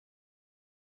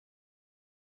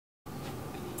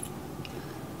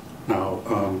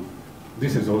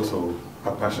this is also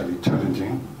a partially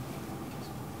challenging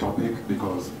topic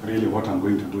because really what I'm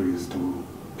going to do is to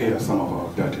air some of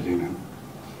our dirty linen.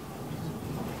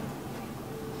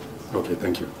 Okay,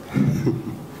 thank you.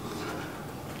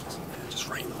 Just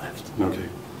right and left. Okay.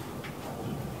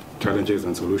 Challenges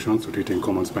and solutions to treating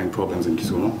common spine problems in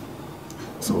Kisumu.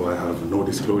 So I have no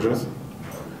disclosures.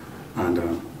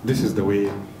 And this is the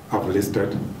way I've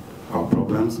listed our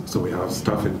problems. So we have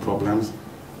staffing problems.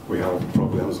 We have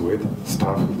problems with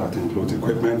staff, that includes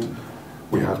equipment.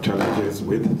 We have challenges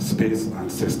with space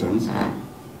and systems.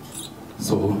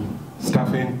 So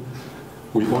staffing,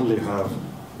 we only have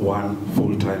one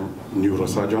full-time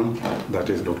neurosurgeon, that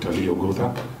is Dr. Leo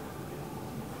Gutha.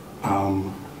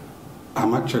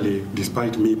 I'm actually,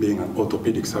 despite me being an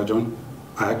orthopedic surgeon,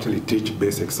 I actually teach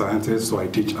basic sciences, so I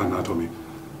teach anatomy.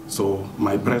 So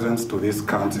my presence to these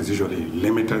camps is usually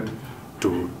limited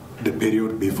to the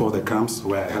period before the camps,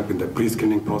 where I help in the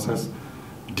pre-screening process,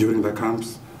 during the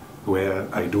camps, where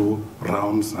I do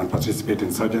rounds and participate in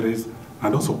surgeries,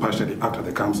 and also partially after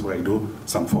the camps where I do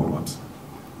some follow-ups.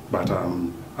 But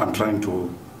I'm trying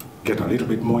to get a little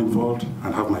bit more involved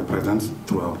and have my presence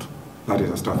throughout. That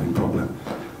is a staffing problem.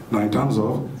 Now, in terms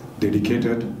of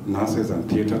dedicated nurses and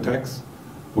theater techs,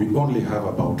 we only have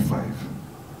about 5.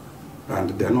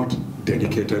 And they're not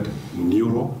dedicated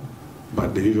neuro,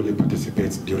 but they usually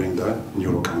participate during the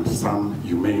neuro camps. Some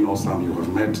you may know, some you have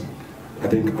met. I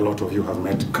think a lot of you have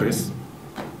met Chris,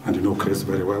 and you know Chris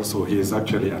very well. So he is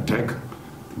actually a tech,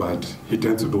 but he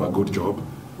tends to do a good job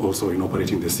also in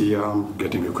operating the CM,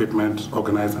 getting equipment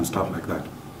organized and stuff like that.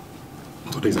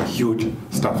 So there's a huge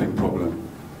staffing problem.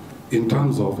 In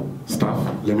terms of staff,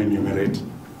 let me enumerate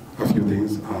a few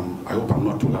things. I hope I'm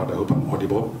not too loud, I hope I'm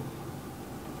audible.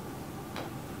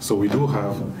 So we do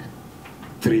have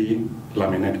 3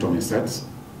 laminectomy sets.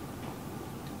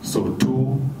 So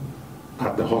 2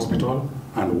 at the hospital,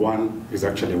 and 1 is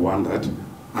actually one that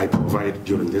I provide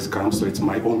during this camp. So it's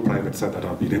my own private set that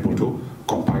I've been able to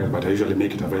compile, but I usually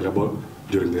make it available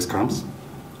during these camps.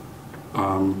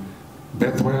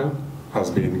 Bethwell has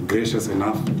been gracious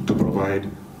enough to provide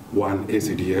 1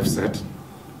 ACDF set.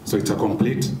 So it's a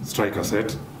complete striker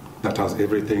set that has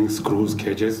everything, screws,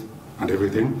 cages, and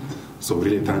everything. So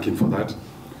really thank him for that.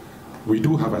 We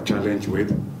do have a challenge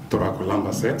with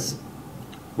thoracolumbar sets,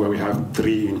 where we have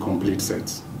 3 incomplete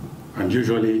sets. And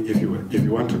usually, if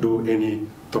you want to do any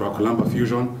thoracolumbar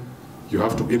fusion, you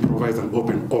have to improvise and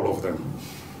open all of them.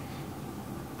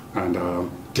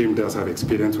 And Tim does have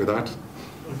experience with that.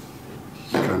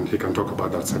 He can talk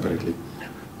about that separately.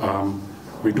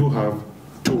 We do have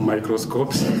 2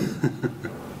 microscopes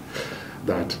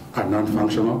that are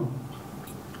non-functional.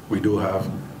 We do have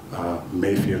a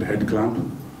Mayfield head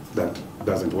clamp that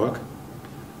doesn't work.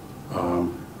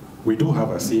 We do have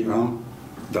a C-arm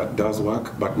that does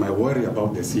work, but my worry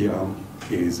about the C-arm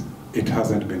is it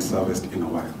hasn't been serviced in a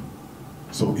while.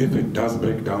 So if it does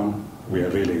break down, we are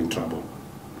really in trouble.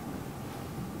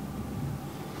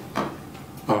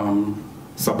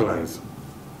 Supplies.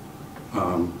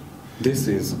 This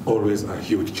is always a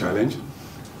huge challenge,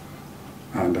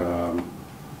 and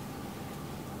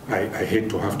I hate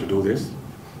to have to do this,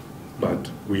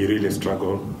 but we really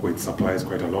struggle with supplies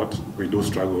quite a lot. We do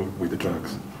struggle with the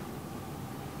drugs.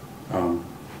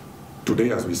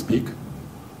 Today, as we speak,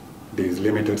 there is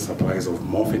limited supplies of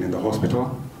morphine in the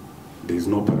hospital. There is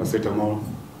no paracetamol.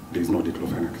 There is no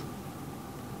diclofenac.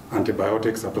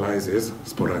 Antibiotic supplies is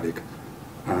sporadic.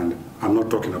 And I'm not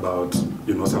talking about,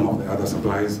 some of the other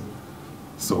supplies.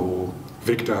 So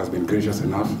Victor has been gracious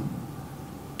enough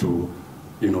to,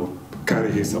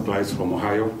 carry his supplies from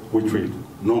Ohio, which we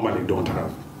normally don't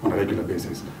have on a regular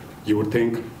basis. You would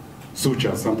think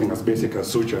sutures, something as basic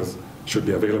as sutures, should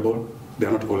be available.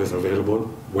 They're not always available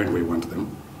when we want them.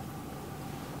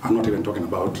 I'm not even talking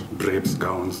about drapes,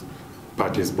 gowns,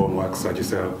 patches, bone wax,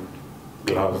 Surgicel,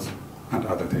 gloves, and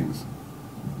other things.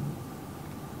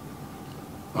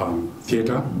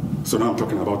 Theater, so now I'm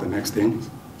talking about the next thing,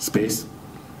 space.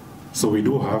 So we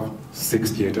do have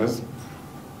 6 theaters.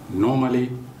 Normally,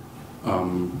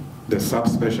 the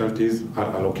subspecialties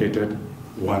are allocated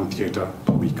 1 theater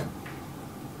per week.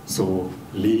 So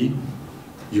Lee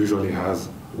usually has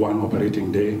 1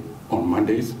 operating day on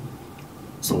Mondays.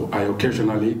 So I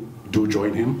occasionally do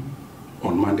join him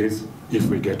on Mondays if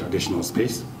we get additional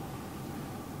space.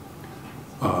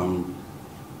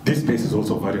 This space is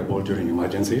also variable during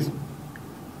emergencies,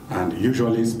 and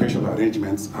usually special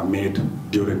arrangements are made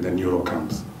during the neuro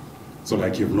camps. So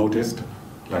like you've noticed,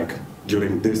 like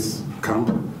during this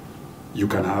camp, you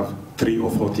can have 3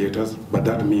 or 4 theaters, but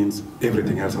that means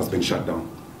everything else has been shut down.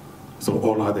 So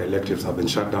all other electives have been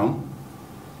shut down.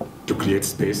 to create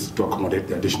space to accommodate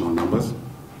the additional numbers.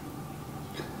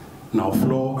 Now,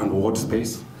 floor and ward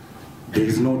space, there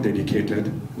is no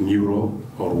dedicated neuro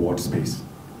or ward space.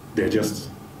 They're just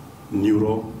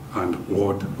neuro and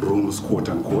ward rooms, quote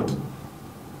unquote.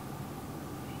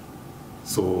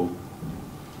 So,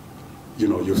 you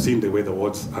know, you've seen the way the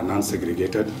wards are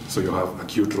non-segregated. So you have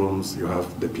acute rooms, you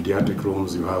have the pediatric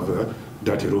rooms, you have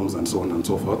dirty rooms, and so on and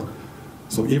so forth.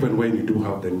 So even when you do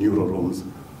have the neuro rooms,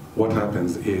 what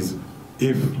happens is,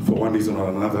 if for one reason or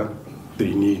another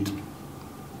they need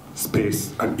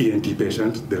space, an ENT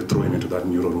patient, they'll throw him into that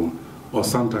neuro room. Or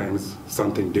sometimes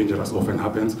something dangerous often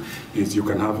happens is you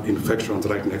can have infections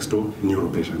right next to neuro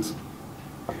patients.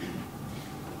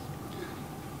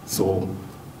 So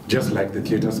just like the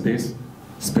theater space,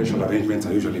 special arrangements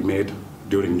are usually made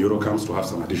during neurocamps to have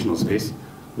some additional space,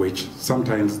 which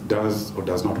sometimes does or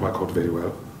does not work out very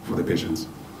well for the patients.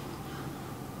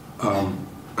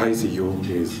 ICU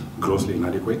is grossly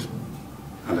inadequate,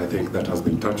 and I think that has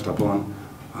been touched upon,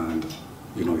 and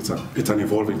you know, it's an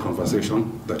evolving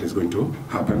conversation that is going to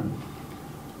happen.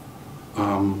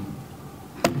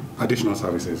 Additional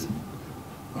services,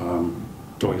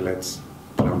 toilets,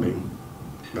 plumbing,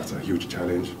 that's a huge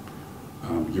challenge.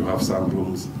 You have some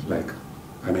rooms like,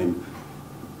 I mean,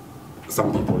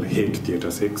 some people hate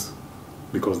Theater 6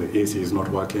 because the AC is not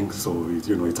working, so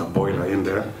you know, it's a boiler in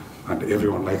there, and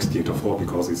everyone likes Theater 4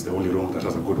 because it's the only room that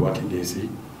has a good working AC.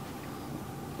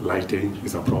 Lighting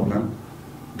is a problem.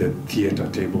 The theater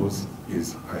tables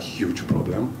is a huge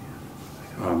problem.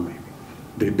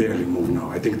 They barely move now.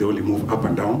 I think they only move up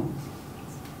and down,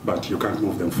 but you can't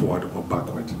move them forward or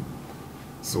backward.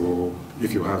 So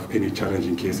if you have any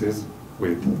challenging cases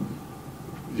with,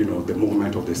 you know, the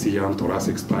movement of the C-arm,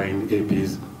 thoracic spine,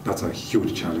 APs, that's a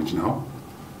huge challenge now.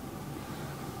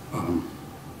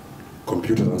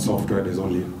 Computers and software, there's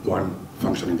only one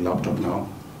functioning laptop now.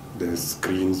 The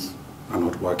screens are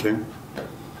not working.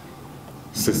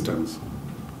 Systems.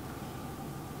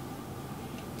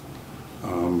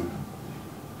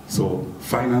 So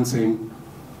financing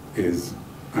is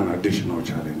an additional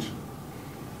challenge.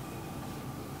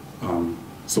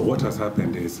 So what has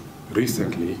happened is,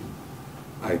 recently,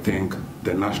 I think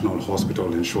the National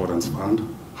Hospital Insurance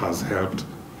Fund has helped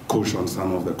cushion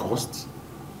some of the costs,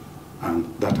 and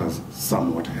that has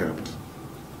somewhat helped.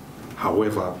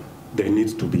 However, there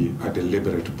needs to be a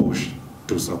deliberate push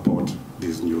to support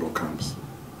these neurocamps.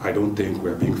 I don't think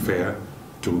we're being fair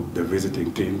to the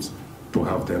visiting teams to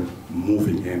have them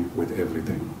moving in with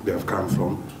everything. They have come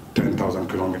from 10,000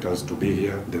 kilometers to be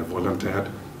here. They've volunteered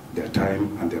their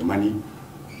time and their money.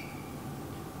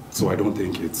 So I don't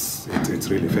think it's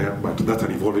really fair, but that's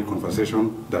an evolving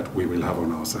conversation that we will have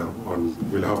on ourselves,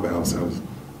 we'll have by ourselves.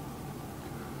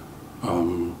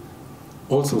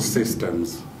 Also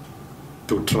systems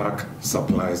to track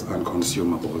supplies and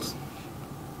consumables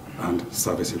and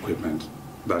service equipment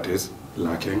that is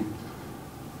lacking.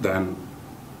 Then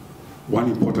one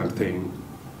important thing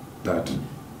that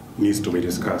needs to be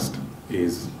discussed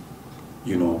is,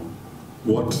 you know,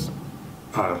 what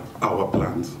are our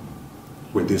plans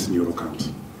with these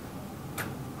neurocamps?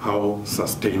 How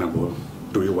sustainable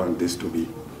do we want this to be?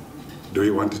 Do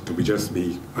we want it to just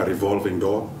be a revolving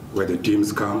door where the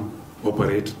teams come,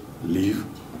 operate, leave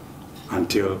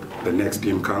until the next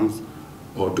team comes?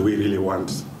 Or do we really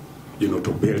want, you know,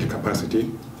 to build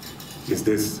capacity? Is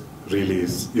this really,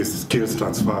 is skills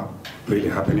transfer really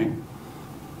happening?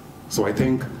 So I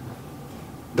think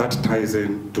that ties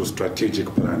in to strategic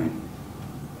planning.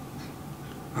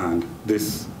 And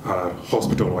these are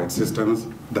hospital-wide systems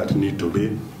that need to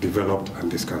be developed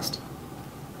and discussed.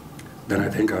 Then I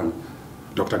think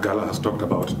Dr. Gala has talked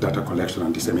about data collection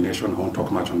and dissemination. I won't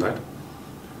talk much on that.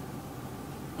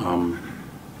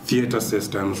 Theater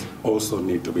systems also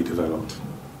need to be developed,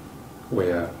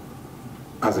 where,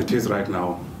 as it is right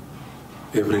now,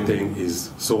 everything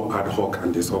is so ad hoc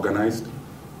and disorganized,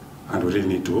 and we really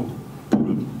need to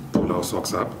pull our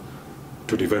socks up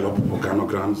to develop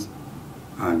organograms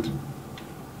and,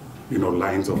 you know,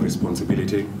 lines of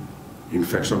responsibility,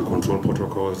 infection control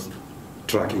protocols,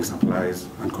 tracking supplies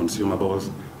and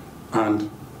consumables, and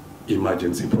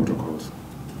emergency protocols.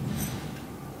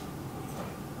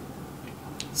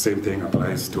 Same thing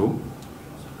applies to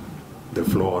the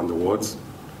floor on the wards,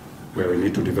 where we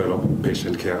need to develop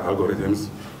patient care algorithms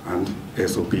and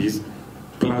SOPs,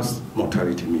 plus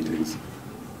mortality meetings.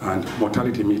 And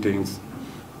mortality meetings,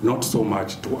 not so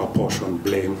much to apportion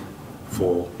blame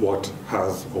for what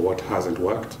has or what hasn't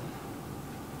worked,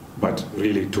 but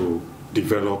really to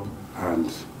develop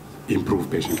and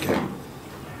improve patient care.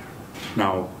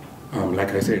 Now,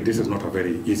 like I said, this is not a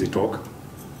very easy talk.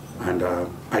 And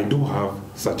I do have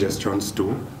suggestions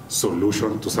to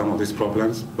solutions to some of these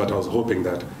problems, but I was hoping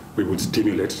that we would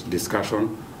stimulate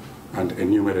discussion and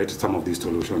enumerate some of these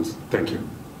solutions. Thank you.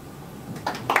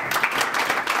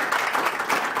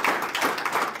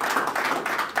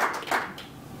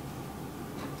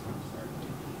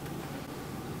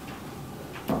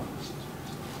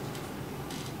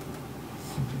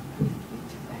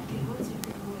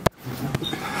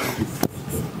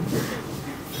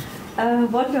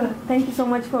 Walter, thank you so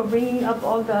much for bringing up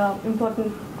all the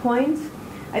important points.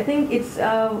 I think it's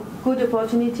a good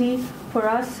opportunity for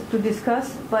us to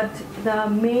discuss, but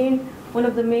one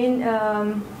of the main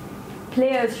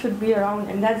players should be around,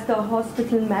 and that's the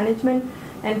hospital management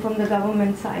and from the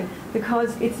government side,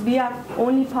 because we are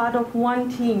only part of one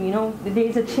team. You know, there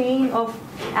is a chain of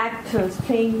actors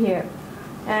playing here,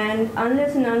 and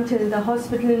unless and until the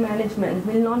hospital management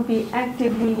will not be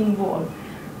actively involved,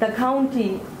 the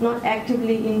county not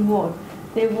actively involved,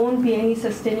 there won't be any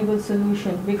sustainable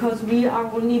solution, because we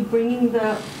are only bringing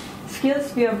the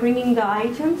skills, we are bringing the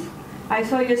items. I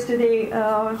saw yesterday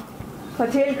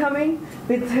Patel coming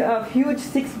with huge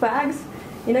 6 bags.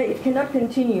 You know, it cannot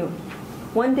continue.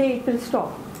 One day it will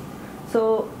stop.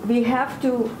 So we have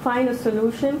to find a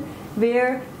solution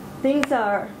where things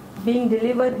are being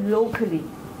delivered locally.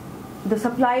 The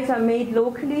supplies are made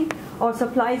locally, or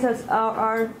supplies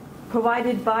are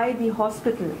provided by the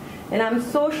hospital. And I'm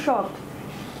so shocked.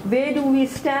 Where do we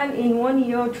stand in 1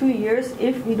 year or 2 years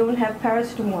if we don't have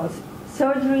paracetamols?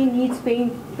 Surgery needs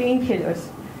painkillers.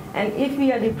 And if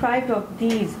we are deprived of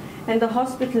these, and the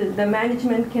hospital, the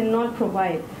management cannot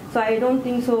provide. So I don't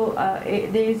think so.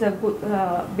 There is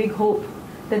a big hope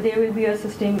that there will be a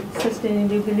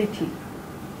sustainability.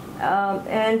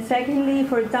 And secondly,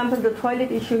 for example, the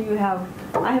toilet issue you have.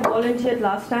 I have volunteered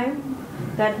last time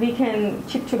that we can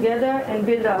chip together and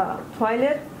build a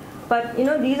toilet. But you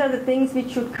know, these are the things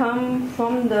which should come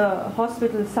from the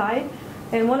hospital side.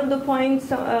 And one of the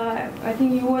points, I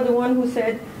think you were the one who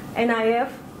said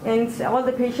NIF, and all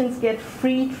the patients get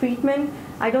free treatment.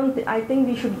 I think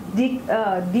we should dig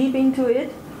deep into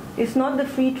it. It's not the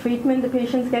free treatment the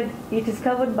patients get. It is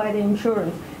covered by the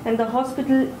insurance, and the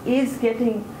hospital is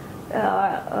getting,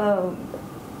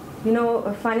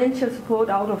 financial support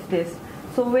out of this.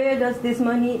 So where does this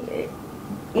money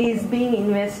is being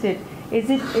invested? Is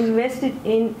it invested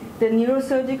in the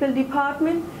neurosurgical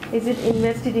department? Is it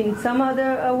invested in some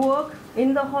other work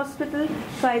in the hospital?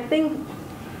 So I think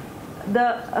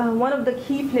one of the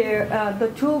key players, the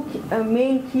two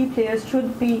main key players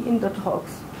should be in the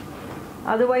talks.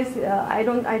 Otherwise, I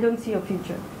don't see a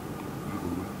future.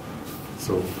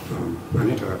 So,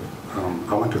 Anita,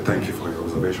 I want to thank you for your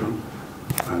observation.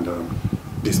 And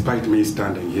despite me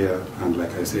standing here and,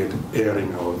 like I said,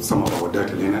 airing out some of our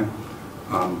dirty linen,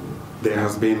 there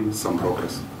has been some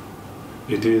progress.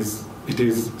 It is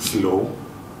slow,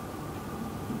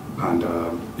 and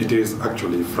it is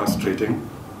actually frustrating,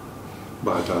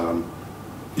 but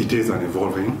it is an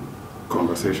evolving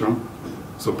conversation.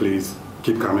 So please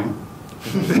keep coming.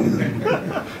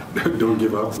 Don't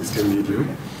give up. We still need you.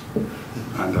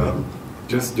 And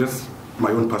just my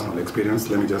own personal experience.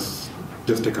 Let me just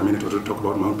take a minute to talk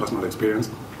about my own personal experience.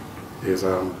 Is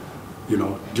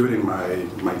during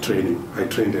my training, I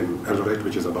trained in Eldoret,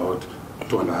 which is about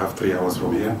 2.5 to 3 hours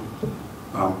from here.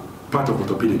 Part of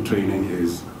orthopedic training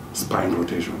is spine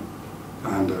rotation,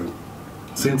 and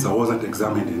since I wasn't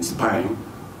examined in spine,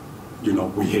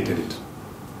 we hated it.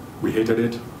 We hated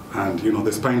it, and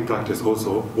the spine practice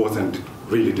also wasn't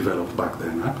really developed back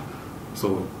then.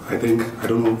 So I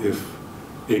don't know if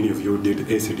any of you did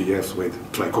ACDFs with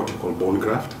tricortical bone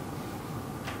graft.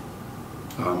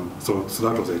 So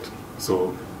that was it.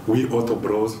 So we ortho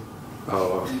bros,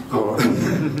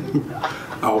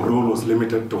 our role was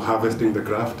limited to harvesting the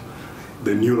graft.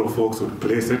 The neuro folks would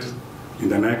place it in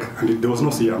the neck, and there was no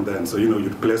CM then, so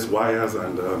you'd place wires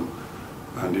and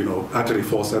artery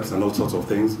forceps and all sorts of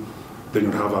things. Then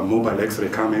you'd have a mobile X-ray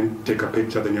come in, take a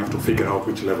picture, then you have to figure out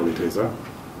which level it is.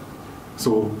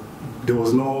 So there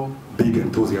was no big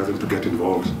enthusiasm to get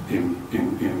involved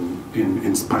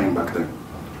in spine back then.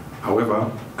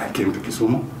 However, I came to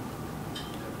Kisumu,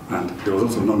 and there was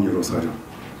also no neurosurgeon.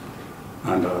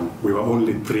 And we were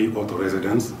only 3 ortho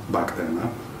residents back then.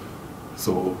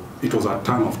 So it was a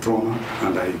ton of trauma,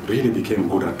 and I really became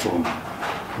good at trauma.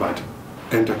 But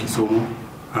enter Kisumu,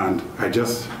 and I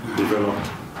just developed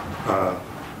a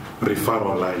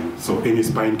referral line. So any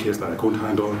spine case that I couldn't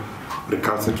handle,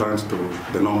 recalcitrant to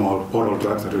the normal oral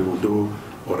drugs that we would do,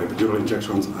 or epidural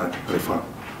injections, I'd refer.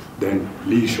 Then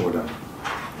Lee showed up.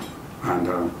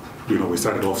 And we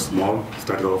started off small,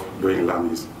 started off doing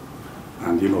LAMIs.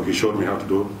 And he showed me how to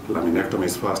do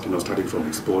laminectomies first, starting from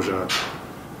exposure.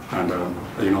 And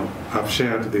I've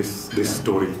shared this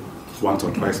story once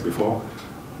or twice before,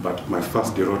 but my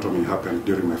first durotomy happened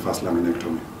during my first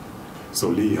laminectomy. So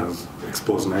Lee has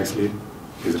exposed nicely.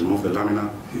 He's removed the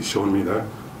lamina. He's shown me the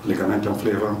ligamentum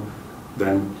flavum.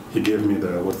 Then he gave me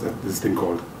this thing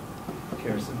called?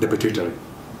 Kerosene. The pituitary.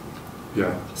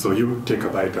 Yeah, so you take a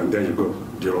bite and there you go,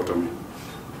 durotomy.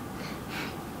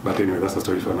 But anyway, that's a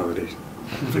story for another day.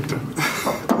 Victor.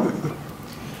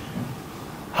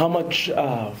 How much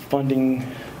funding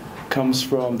comes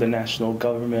from the national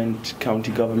government,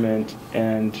 county government,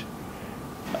 and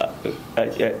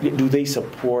do they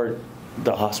support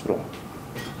the hospital?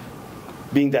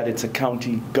 Being that it's a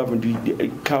county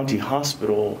government, county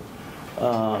hospital,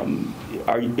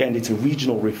 and it's a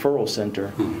regional referral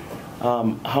center,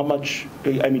 how much,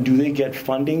 do they get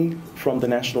funding from the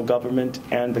national government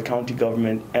and the county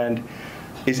government, and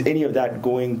is any of that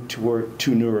going to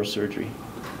neurosurgery?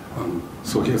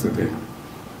 So here's the thing,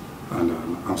 and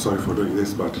I'm sorry for doing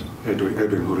this, but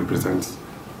Edwin, who represents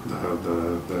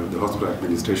the hospital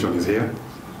administration, is here.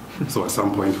 So at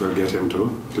some point we'll get him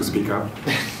to speak up.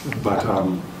 But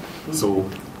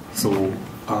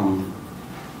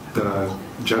the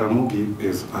Jaramogi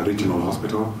is a regional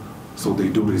hospital, so they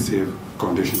do receive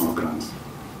conditional grants.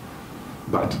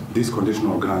 But these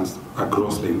conditional grants are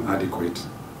grossly inadequate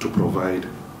to provide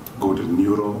good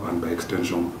neuro and by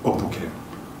extension ortho care.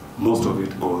 Most of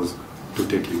it goes to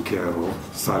taking care of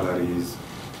salaries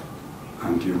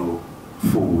and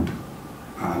food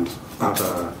and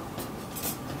other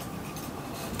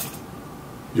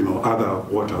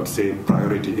what I would say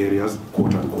priority areas,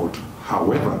 quote unquote.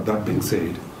 However, that being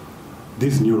said,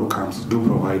 these neuro camps do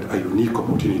provide a unique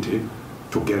opportunity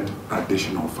to get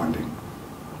additional funding.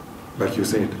 Like you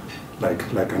said, like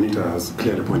Anita has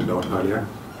clearly pointed out earlier,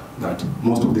 that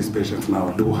most of these patients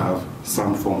now do have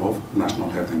some form of national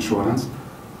health insurance,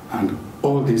 and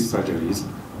all these surgeries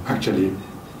actually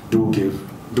do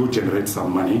generate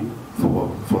some money for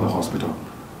the hospital.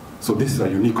 So this is a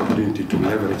unique opportunity to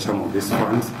leverage some of these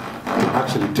funds to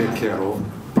actually take care of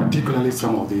particularly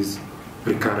some of these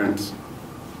recurrent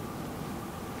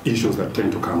issues that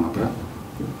tend to come up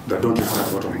that don't require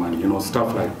a lot of money.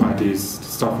 Stuff like parties,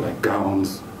 stuff like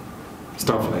gowns,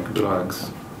 stuff like drugs.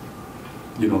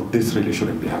 This really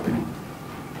shouldn't be happening.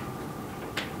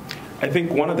 I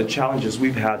think one of the challenges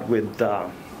we've had with,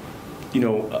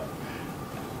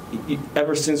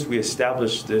 ever since we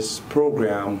established this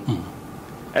program,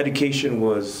 education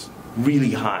was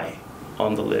really high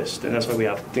on the list, and that's why we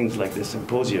have things like this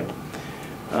symposium.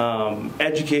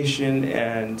 Education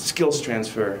and skills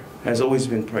transfer has always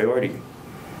been priority.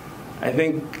 I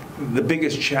think the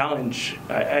biggest challenge,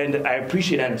 and I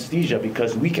appreciate anesthesia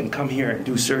because we can come here and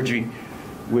do surgery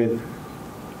with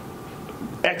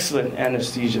excellent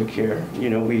anesthesia care.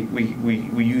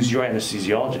 We use your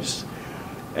anesthesiologist,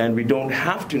 and we don't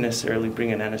have to necessarily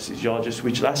bring an anesthesiologist,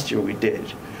 which last year we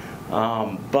did.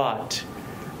 As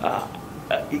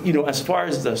far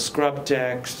as the scrub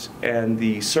techs and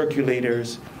the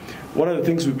circulators, one of the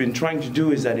things we've been trying to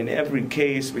do is that in every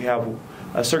case we have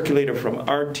a circulator from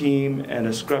our team and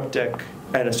a scrub tech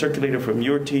and a circulator from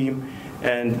your team,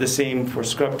 and the same for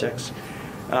scrub techs.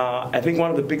 I think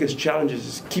one of the biggest challenges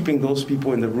is keeping those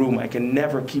people in the room. I can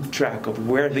never keep track of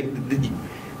where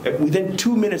within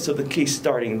 2 minutes of the case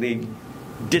starting, they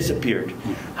disappeared.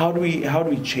 How do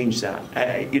we change that?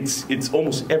 It's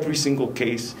almost every single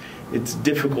case. It's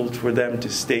difficult for them to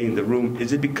stay in the room.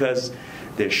 Is it because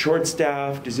they're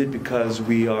short-staffed? Is it because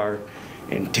we are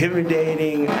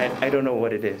intimidating? I don't know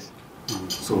what it is.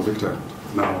 So Victor,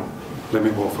 now let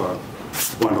me offer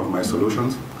one of my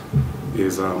solutions.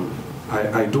 Is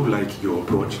I do like your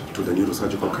approach to the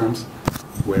neurosurgical camps,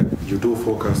 where you do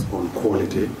focus on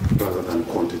quality rather than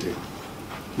quantity.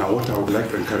 Now, what I would like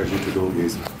to encourage you to do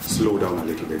is slow down a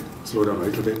little bit. Slow down a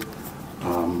little bit.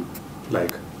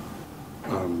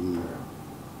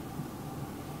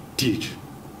 Teach.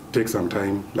 Take some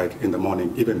time, like in the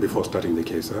morning, even before starting the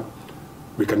case.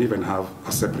 We can even have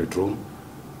a separate room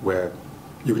where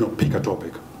you pick a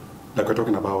topic. Like we're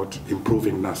talking about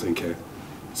improving nursing care.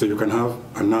 So you can have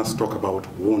a nurse talk about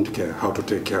wound care, how to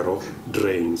take care of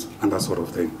drains and that sort of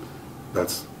thing.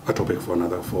 That's a topic for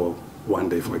one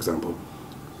day, for example.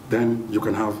 Then you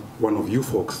can have one of you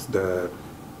folks, the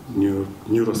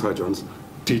neurosurgeons,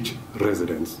 teach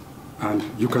residents. And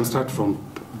you can start from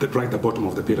right at the bottom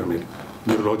of the pyramid,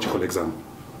 neurological exam.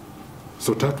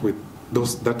 So start with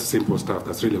that simple stuff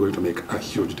that's really going to make a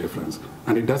huge difference.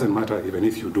 And it doesn't matter even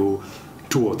if you do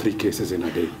 2 or 3 cases in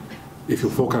a day. If you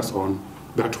focus on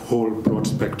that whole broad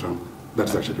spectrum,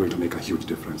 that's actually going to make a huge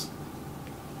difference.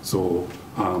 So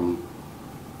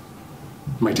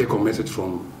my take-home message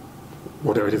from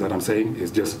whatever it is that I'm saying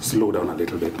is just slow down a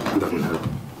little bit, and that will help.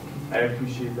 I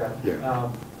appreciate that. Yeah.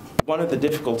 One of the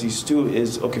difficulties too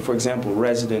is, okay, for example,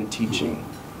 resident teaching.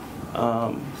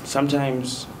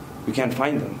 Sometimes we can't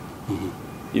find them.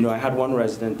 You know, I had one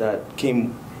resident that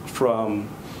came from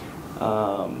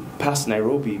past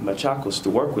Nairobi, Machakos, to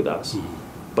work with us,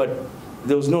 but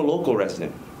there was no local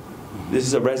resident. This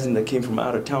is a resident that came from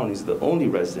out of town. He's the only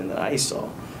resident that I saw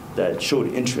that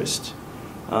showed interest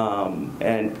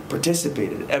and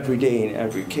participated every day in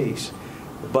every case.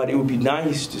 But it would be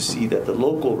nice to see that the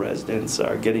local residents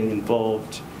are getting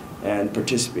involved and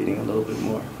participating a little bit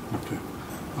more. Okay.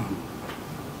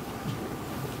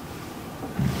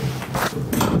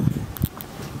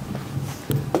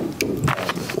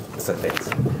 So thanks.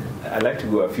 I'd like to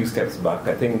go a few steps back.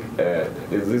 I think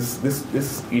there's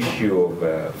this issue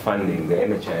of funding, the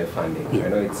NHI funding. I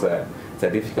know it's a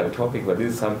difficult topic, but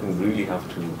this is something we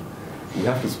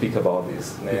have to speak about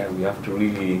this. We have to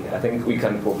really, I think we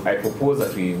can, I propose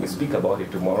that we speak about it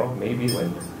tomorrow, maybe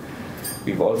when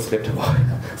we've all slept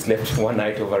one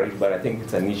night over it, but I think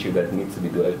it's an issue that needs to be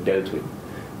dealt with,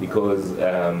 because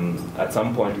at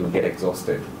some point you'll get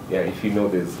exhausted. Yeah, if you know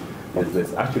there's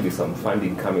actually some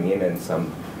funding coming in and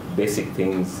some basic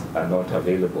things are not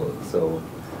available. So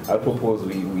I'll propose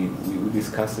we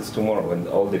discuss this tomorrow when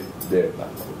all the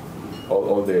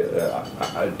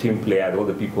team players, all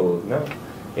the people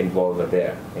involved are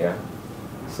there. Yeah.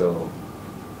 So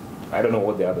I don't know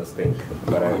what the others think,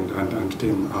 but and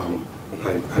Tim,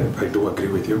 I do agree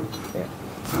with you. Yeah.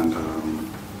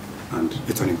 And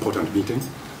it's an important meeting.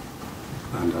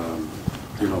 And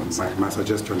you know, my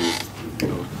suggestion is, you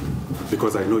know,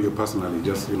 because I know you personally,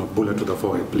 just, you know, bullet to the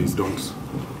forehead. Please don't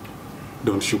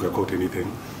sugarcoat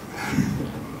anything.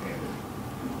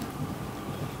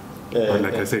 But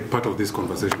like I said, part of this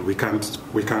conversation, we can't.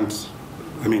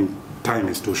 I mean, time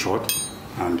is too short,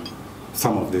 and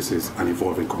some of this is an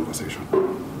evolving conversation.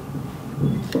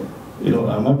 You know,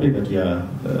 I'm happy that we are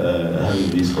having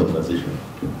this conversation.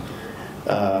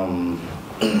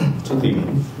 Two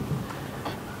things.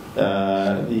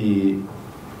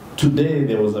 Today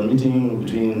there was a meeting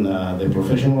between the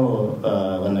professional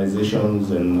organizations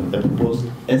and the proposed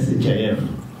SHIF,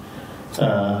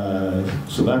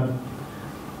 so that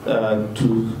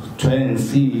to try and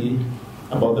see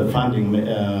about the funding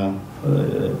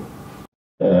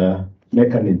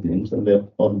mechanisms and the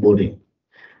onboarding.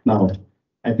 Now,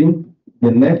 I think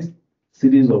the next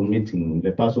series of meetings,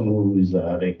 the person who is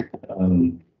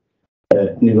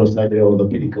neurosurgery or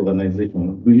orthopedic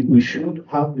organization, we should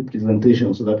have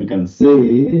representation so that we can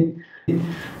say,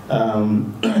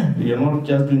 you're not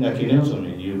just doing a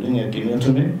kinectomy, you're doing a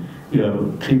kinectomy, you are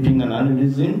clipping an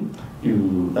aneurysm,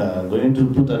 you are going to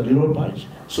put a Adero patch,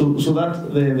 so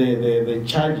that the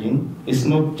charging is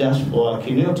not just for a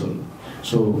kinectomy.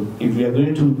 So if we are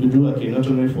going to do a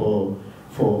kinectomy for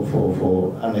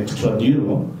an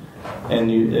extradural, and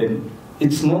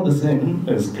it's not the same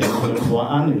as kinectomy for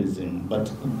aneurysm,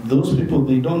 but those people,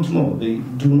 they don't know, they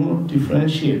do not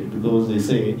differentiate because they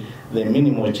say the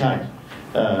minimal charge,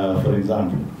 for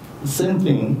example. Same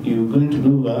thing, you're going to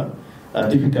do a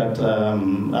difficult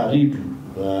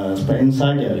spine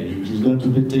surgery, which is going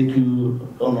to take you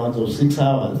onwards of 6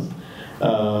 hours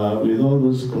with all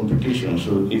those complications.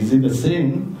 So is it the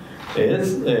same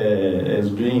as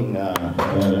doing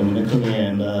myectomy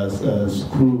and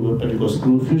pedicle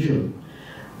screw fusion?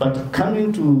 But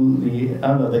coming to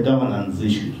the governance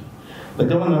issues. The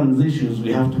governance issues,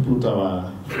 we have to put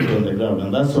our foot on the ground,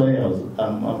 and that's why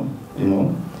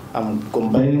I'm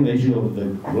combining the issue of the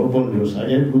global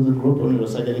neurosurgery, because the global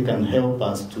neurosurgery can help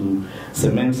us to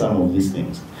cement some of these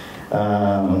things.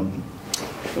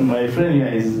 My friend here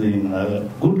is in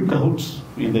good cahoots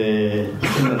with the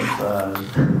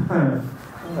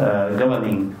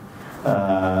governing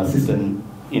system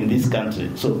in this country.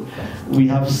 So we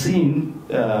have seen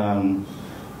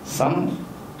some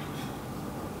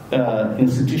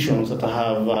institutions that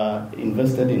have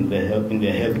invested in their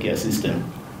healthcare system.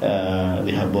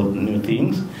 They have bought new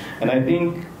things, and I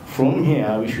think from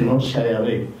here we should not shy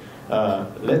away.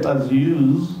 Let us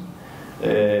use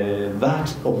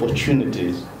that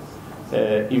opportunities,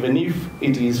 even if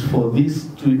it is for this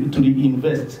to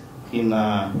reinvest in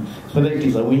whether it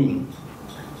is a wing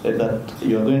that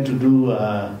you are going to do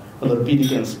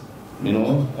orthopedic and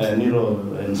neuro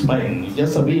and spine,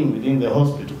 just a wing within the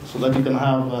hospital, so that you can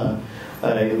have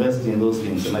invest in those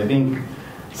things. And I think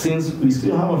since we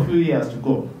still have a few years to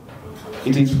go,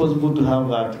 it is possible to have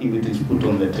that if it is put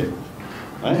on the table.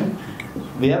 Right?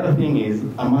 The other thing is,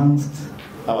 amongst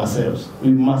ourselves, we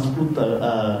must put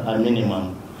a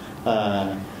minimum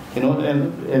You know,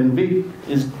 and Vic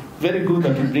is very good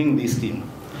at bringing this team.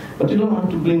 But you don't have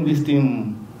to bring this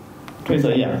team twice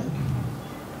a year,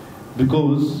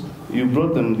 because you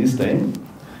brought them this time.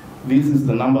 This is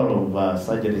the number of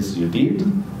surgeries you did,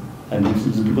 and this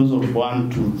is because of 1,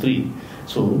 2, 3.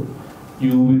 So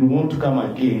you will want to come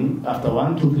again after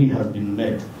 1, 2, 3 has been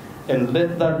met, and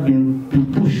let that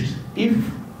be pushed. If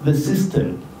the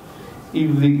system,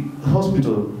 if the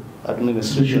hospital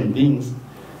administration thinks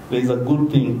there is a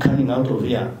good thing coming out of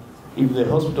here, if the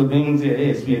hospital thinks,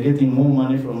 yes, we are getting more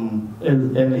money from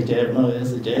LHF, now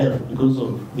SHF, because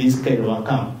of this kind of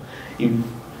outcome, if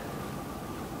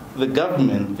the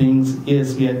government thinks,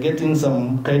 yes, we are getting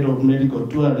some kind of medical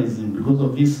tourism because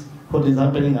of this, what is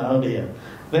happening around here,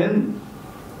 then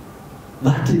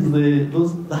that is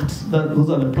those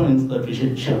are the points that we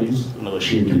shall use to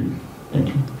negotiate with. Thank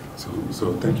you.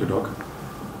 So thank you, Doc.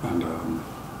 And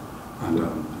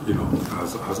you know,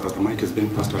 as the mic is being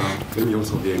passed around, let me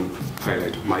also again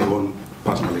highlight my own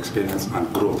personal experience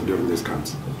and growth during these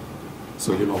camps.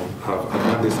 So, you know,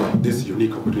 I've had this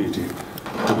unique opportunity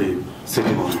to be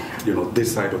sitting on, you know,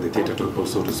 this side of the theater table,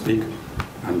 so to speak,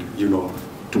 and, you know,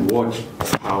 to watch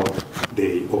how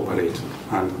they operate.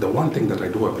 And the one thing that I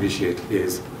do appreciate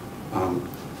is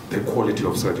the quality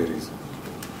of surgeries.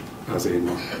 As in,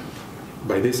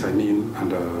 by this I mean,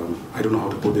 and I don't know how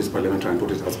to put this parliamentary and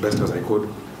put it as best as I could,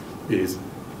 is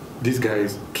these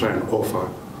guys try and offer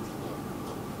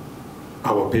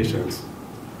our patients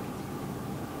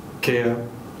care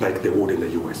like they would in the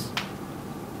US.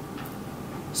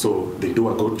 So they do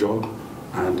a good job,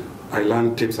 and I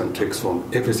learn tips and tricks from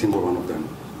every single one of them.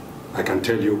 I can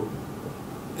tell you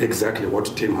exactly what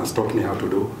Tim has taught me how to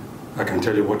do. I can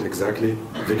tell you what exactly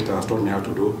Victor has taught me how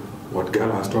to do, what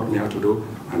Gala has taught me how to do,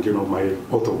 and, you know, my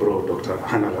author bro, Dr.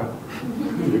 Hanala,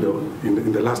 you know,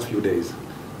 in the last few days.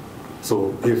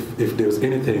 So if there's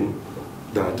anything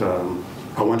that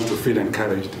I want you to feel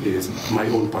encouraged, is my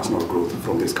own personal growth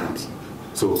from these camps.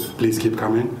 So please keep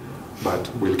coming, but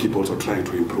we'll keep also trying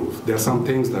to improve. There are some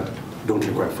things that don't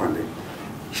require funding.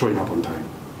 Showing up on time,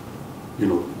 you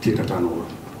know, theater turnover.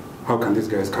 How can these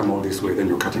guys come all this way, then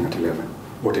you're cutting at 11?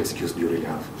 What excuse do you really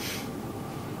have?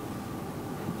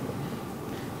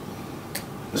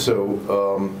 So,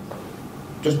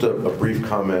 just a brief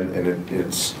comment, and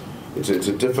it's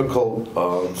a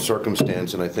difficult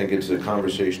circumstance, and I think it's a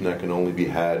conversation that can only be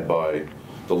had by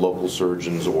the local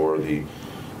surgeons or the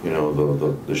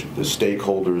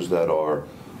stakeholders that are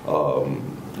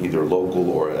either local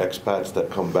or expats that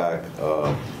come back.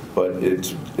 But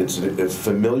it's a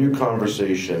familiar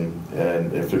conversation,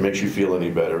 and if it makes you feel any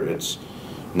better, it's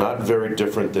not very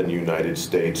different than the United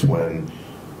States when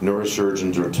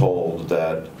neurosurgeons are told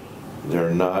that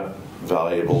they're not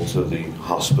valuable to the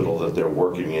hospital that they're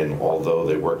working in, although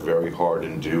they work very hard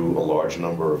and do a large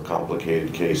number of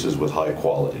complicated cases with high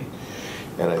quality.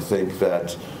 And I think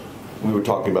that we were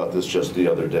talking about this just the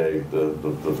other day,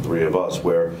 the three of us,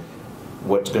 where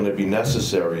what's going to be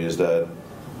necessary is that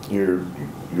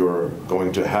you're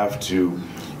going to have to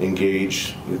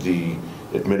engage the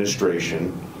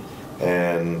administration,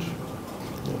 and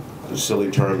the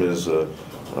silly term is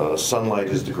sunlight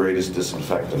is the greatest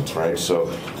disinfectant, right?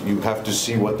 So you have to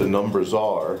see what the numbers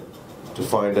are to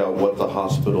find out what the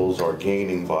hospitals are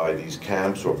gaining by these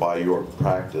camps or by your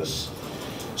practice,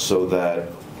 so that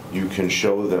you can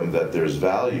show them that there's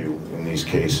value in these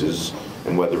cases,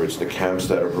 and whether it's the camps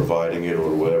that are providing it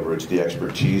or whatever, it's the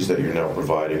expertise that you're now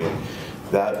providing it,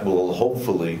 that will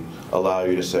hopefully allow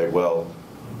you to say, well,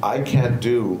 I can't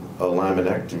do a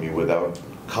laminectomy without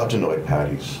cottonoid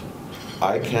patties.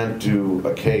 I can't do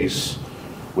a case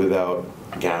without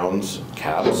gowns,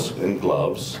 caps, and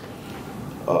gloves.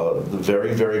 The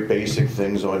very, very basic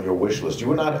things on your wish list. You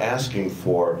were not asking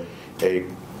for a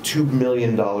 $2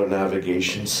 million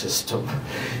navigation system.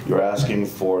 You're asking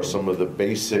for some of the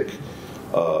basic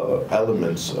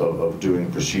elements of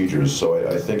doing procedures. So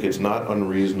I think it's not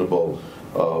unreasonable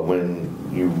when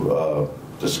you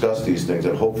discuss these things,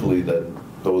 that hopefully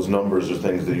that those numbers are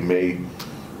things that you may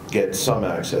get some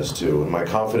access to. Am I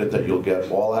confident that you'll get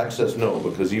all access? No,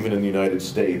 because even in the United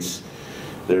States,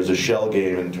 there's a shell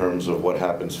game in terms of what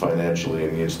happens financially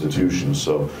in the institution.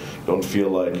 So don't feel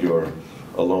like you're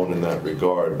alone in that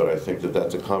regard, but I think that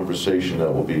that's a conversation that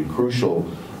will be crucial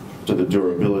to the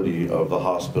durability of the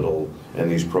hospital and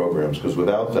these programs, because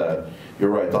without that, you're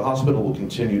right, the hospital will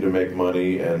continue to make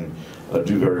money and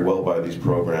do very well by these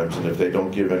programs, and if they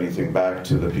don't give anything back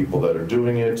to the people that are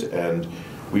doing it, and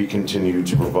we continue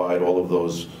to provide all of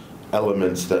those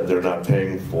elements that they're not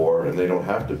paying for, and they don't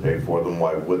have to pay for them,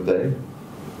 why would they?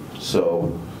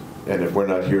 So, and if we're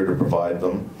not here to provide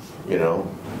them, you know,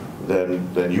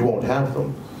 then you won't have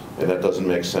them. and that doesn't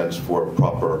make sense for a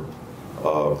proper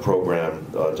program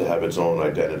to have its own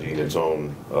identity and its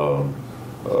own,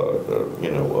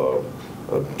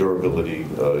 durability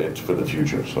for the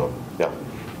future. So, yeah.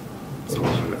 So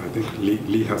I think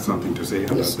Lee has something to say,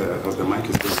 and as the mic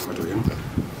is going over to him.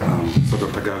 So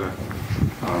Dr. Gala,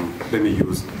 let me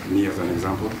use me as an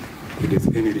example. If there's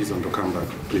any reason to come back,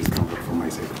 please come back for my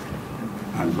sake.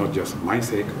 And not just my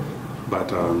sake,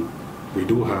 but we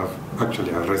do have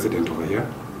actually a resident over here.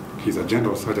 He's a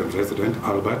general surgeon resident,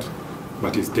 Albert,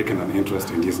 but he's taken an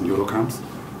interest in these neurocamps.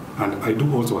 And I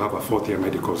do also have a fourth-year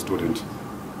medical student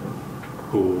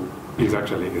who is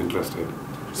actually interested.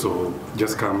 So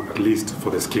just come at least for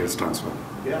the skills transfer.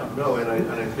 Yeah, no, and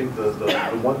I think the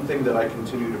one thing that I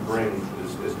continue to bring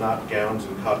is not gowns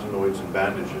and cottonoids and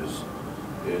bandages.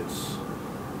 It's,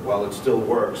 while it still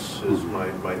works, is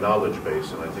my knowledge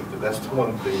base, and I think that's the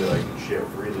one thing that I can share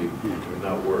freely and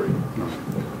not worry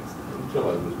until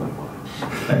I lose my mind.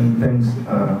 And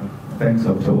thanks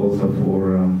Dr. also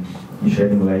for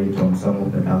shedding light on some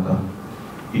of the darker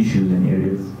issues and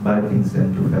areas. Bad things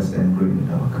tend to fester and grow in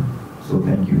the dark. So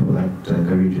thank you for that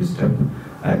courageous step.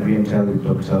 I agree entirely with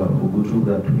Dr. Ogutu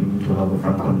that we need to have a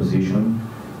frank conversation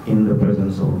in the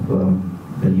presence of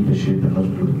the leadership and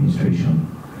hospital administration.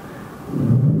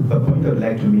 A point I'd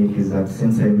like to make is that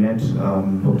since I met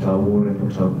Dr. Awor and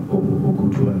Dr.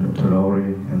 Ogutu and Dr. Laure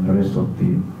and the rest of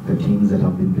the teams that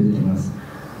have been visiting us,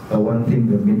 one thing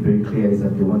they've made very clear is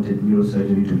that they wanted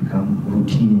neurosurgery to become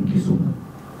routine in Kisumu.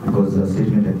 Because the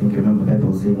statement I think I remember that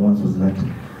was saying once was that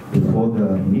before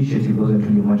the initiative wasn't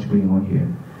really much going on here.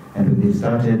 And when they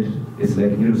started, it's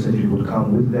like neurosurgery would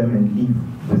come with them and leave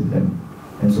with them.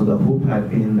 And so the hope had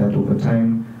been that over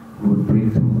time we would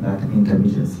break through that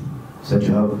intermittency. So that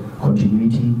you have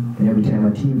continuity, and every time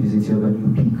a team visits, you have a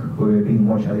new peak where we're doing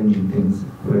more challenging things,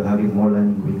 where we're having more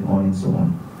learning going on and so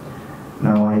on.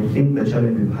 Now, I think the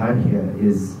challenge we've had here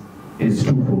is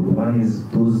twofold. One is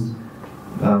those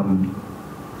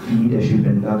leadership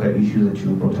and darker issues that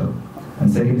you brought up.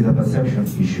 And second is a perception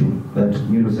issue that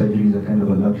neurosurgery is a kind of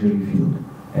a luxury field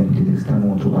and it is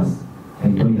external to us.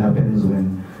 And it only happens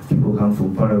when people come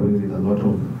from far away with a lot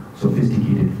of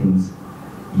sophisticated things.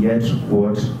 Yet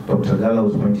what Dr. Gala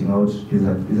was pointing out is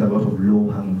that there's a lot of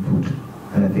low-hanging fruit.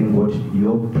 And I think what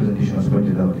your presentation has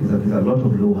pointed out is that there's a lot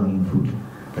of low-hanging fruit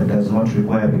that does not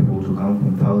require people to come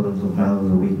from thousands of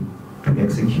miles away to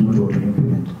execute or to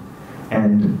implement.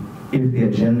 And if the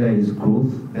agenda is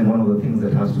growth, then one of the things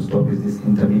that has to stop is this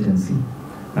intermittency.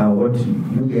 Now, what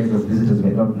you guys as visitors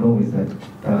may not know is that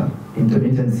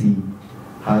intermittency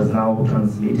has now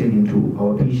translated into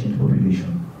our patient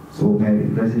population. So my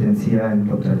residents here and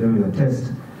Dr. Adero will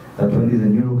attest that when there's a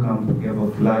neurocamp, we have a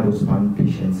flood of spinal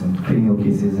patients and cranial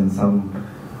cases and some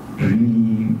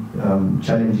really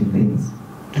challenging things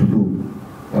to do.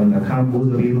 When the camp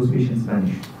goes away, those patients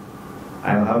vanish.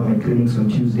 I'll have my clinics on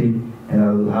Tuesday and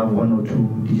I'll have 1 or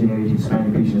 2 degenerative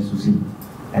spinal patients to see,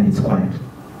 and it's quiet.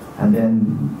 And then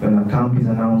when a camp is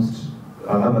announced,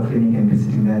 I'll have a clinic and be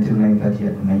sitting there until 9:30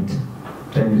 at night,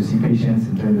 trying to see patients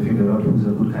and trying to figure out who's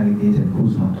a good candidate and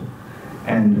who's not.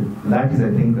 And that is,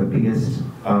 I think, the biggest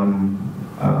challenge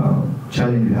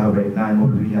we have right now, and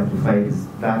what we really have to fight is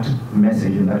that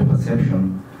message and that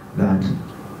perception that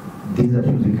these are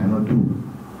things we cannot do.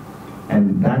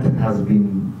 And that has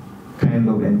been kind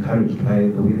of encouraged by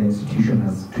the way the institution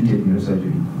has treated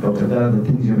neurosurgery. Dr. Dara, the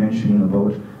things you're mentioning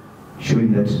about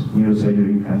showing that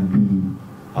neurosurgery can be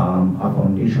a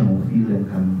foundational field and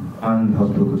can earn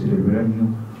hospital considered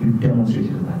revenue, you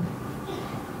demonstrated that.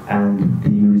 And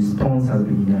the response has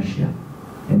been inertia.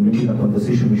 And maybe the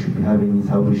conversation we should be having is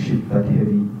how to shift that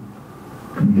heavy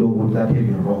load, that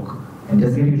heavy rock, and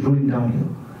just get it rolling downhill.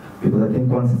 Because I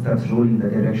think once it starts rolling, the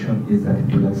direction is that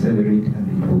it will accelerate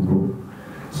and it will grow.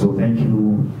 So thank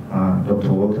you,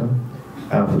 Dr. Walter.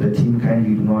 For the team,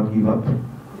 kindly do not give up.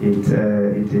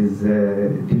 It is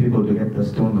difficult to get the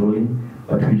stone rolling,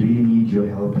 but we really need your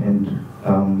help and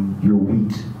your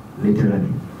wit,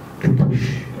 literally, to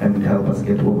push and help us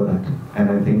get over that. And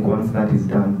I think once that is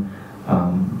done,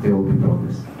 there will be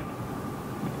progress.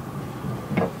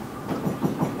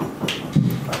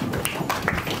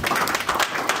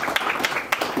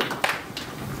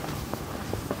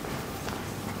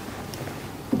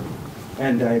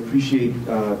 And I appreciate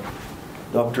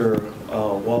Dr.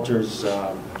 Walter's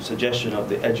suggestion of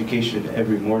the education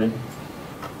every morning.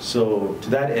 So to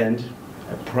that end,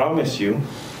 I promise you,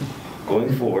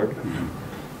 going forward,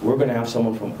 we're going to have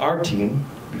someone from our team,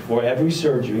 before every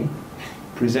surgery,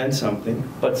 present something,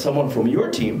 but someone from your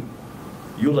team,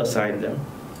 you'll assign them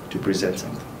to present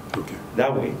something. Okay.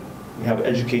 That way, we have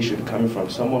education coming from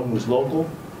someone who's local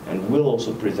and will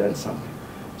also present something.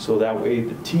 So that way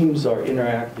the teams are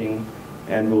interacting,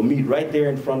 and we'll meet right there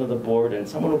in front of the board, and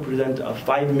someone will present a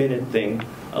 5-minute thing,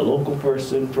 a local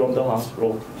person from the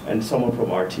hospital and someone from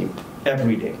our team,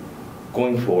 every day,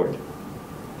 going forward.